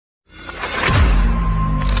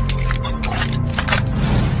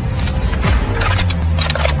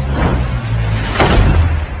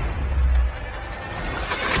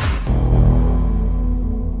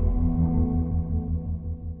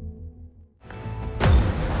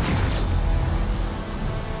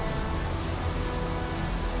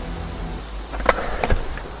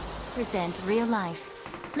represent real life.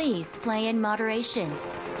 Please play in moderation,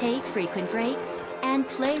 take frequent breaks, and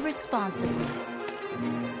play responsibly.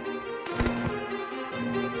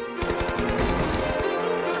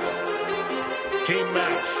 Team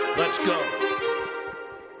match, let's go.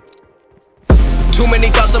 Too many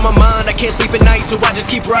thoughts on my mind, I can't sleep at night, so I just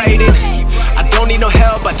keep writing. I don't need no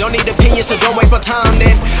help, I don't need opinions, so don't waste my time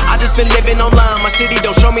then. I just been living online, my city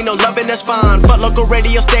don't show me no love and that's fine. Fuck local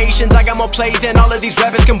radio stations, I got more plays than all of these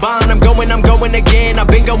rappers combined. I'm going again, I've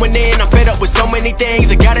been going in, I'm fed up with so many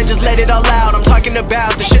things. I gotta just let it all out, I'm talking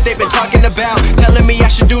about the shit they've been talking about. Telling me I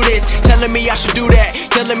should do this, telling me I should do that.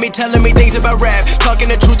 Telling me things about rap. Talking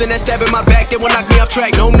the truth and that stab in my back, they will knock me off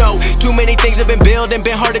track. No, too many things have been building,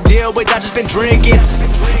 been hard to deal with, I just been drinking.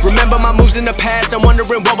 Remember my moves in the past, I'm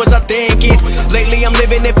wondering what was I thinking. Lately I'm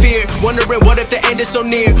living in fear, wondering what if the end is so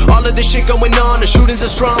near. All of this shit going on, the shootings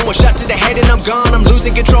are strong. One shot to the head and I'm gone. I'm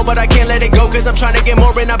losing control but I can't let it go, cause I'm trying to get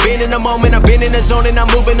more. And I've been in the moment, I've been in the zone, and I'm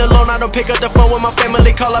moving alone. I don't pick up the phone when my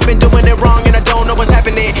family call, I've been doing it wrong and I don't know what's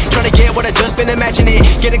happening. Trying to get what I just been imagining,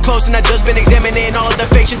 getting close and I just been examining all of the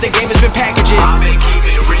fake shit the game has been packaging. I've been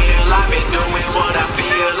keeping it real, I've been doing what I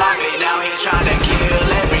feel. I've been out here trying to kill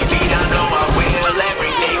every beat, I know I will.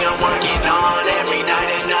 Everything I'm working on, every night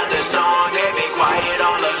another song. They've been quiet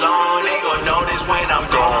all along, they gon' notice when I'm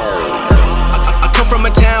gone. I come from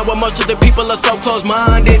a town where most of the people are so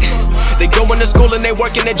close-minded. They going to school and they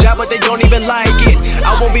working a job but they don't even like it.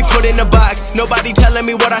 I won't be put in a box, nobody telling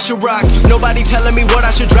me what I should rock. Nobody telling me what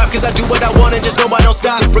I should drop, cause I do what I want and just know I don't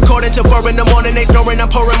stop. Recording till 4 in the morning, they snoring. I'm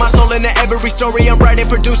pouring my soul into every story. I'm writing,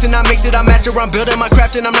 producing, I mix it, I master. I'm building my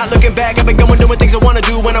craft and I'm not looking back. I've been going doing things I wanna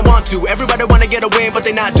do when I want to. Everybody wanna get away but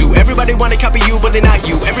they not do. Everybody wanna copy you but they not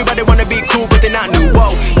you. Everybody wanna be cool but they not new.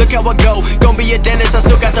 Whoa, look how I go, gon' be a dentist, I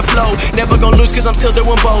still got the flow. Never gon' lose cause I'm still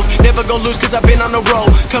doing both. Never gon' lose cause I've been on the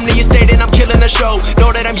road. Come to your state and I'm killing the show.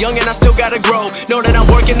 Know that I'm young and I still gotta grow. Know that I'm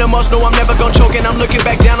working the most, know I'm never gon' choke. And I'm looking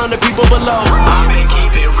back down on the people below. I've been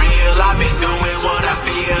keeping it real, I've been doing what I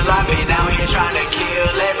feel. I've been out here trying to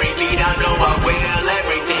kill every beat, I know I will.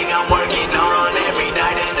 Everything I'm working on, every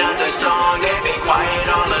night another song. They've been quiet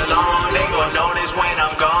all along, they gon' notice when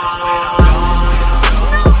I'm gone.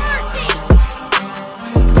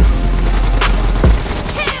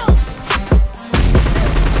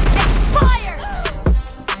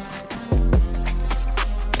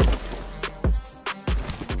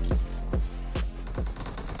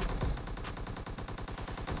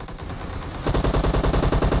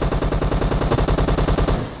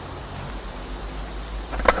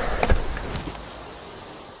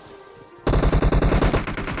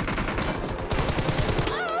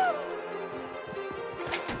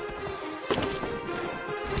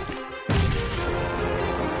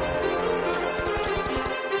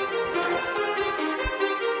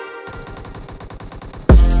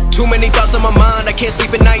 Too many thoughts on my mind, I can't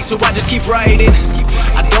sleep at night, so I just keep writing.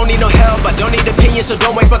 I don't need no help, I don't need opinions, so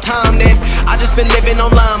don't waste my time then. I just been living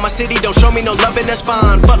online, my city don't show me no love and that's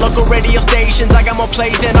fine. Fuck local radio stations, I got more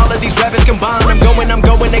plays than all of these rappers combined. I'm going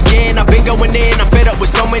again, I've been going in, I'm fed up with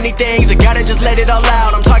so many things. I gotta just let it all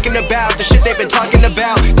out, I'm talking about the shit they've been talking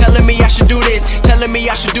about. Telling me I should do this, telling me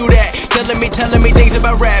I should do that. Telling me things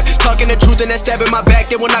about rap. Talking the truth and that stab in my back,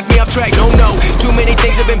 they will knock me off track. No, too many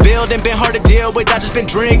things have been building, been hard to deal with, I just been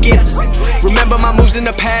drinking. Remember my moves in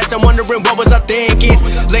the past, I'm wondering what was I thinking.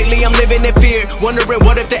 Lately I'm living in fear, wondering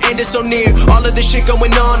what if the end is so near. All of this shit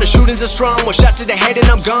going on, the shootings are strong. One shot to the head and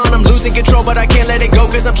I'm gone. I'm losing control but I can't let it go,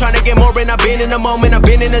 cause I'm trying to get more. And I've been in the moment, I've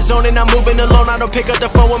been in the zone, and I'm moving alone. I don't pick up the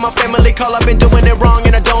phone when my family call, I've been doing it wrong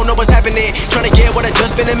and I don't know what's happening. Trying to get what I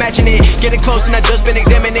just been imagining, getting close and I just been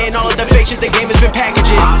examining all of the fake shit the game has been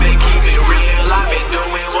packaging. I've been keeping it real, I've been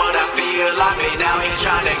doing what I feel. I've been out here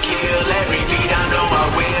trying to kill every beat, I know I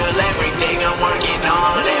will. Everything I'm working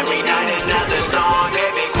on, every night another song.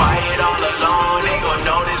 They've been quiet all along, they gon'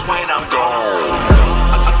 notice when I'm gone.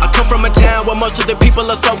 I come from a town where most of the people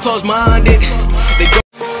are so close-minded. They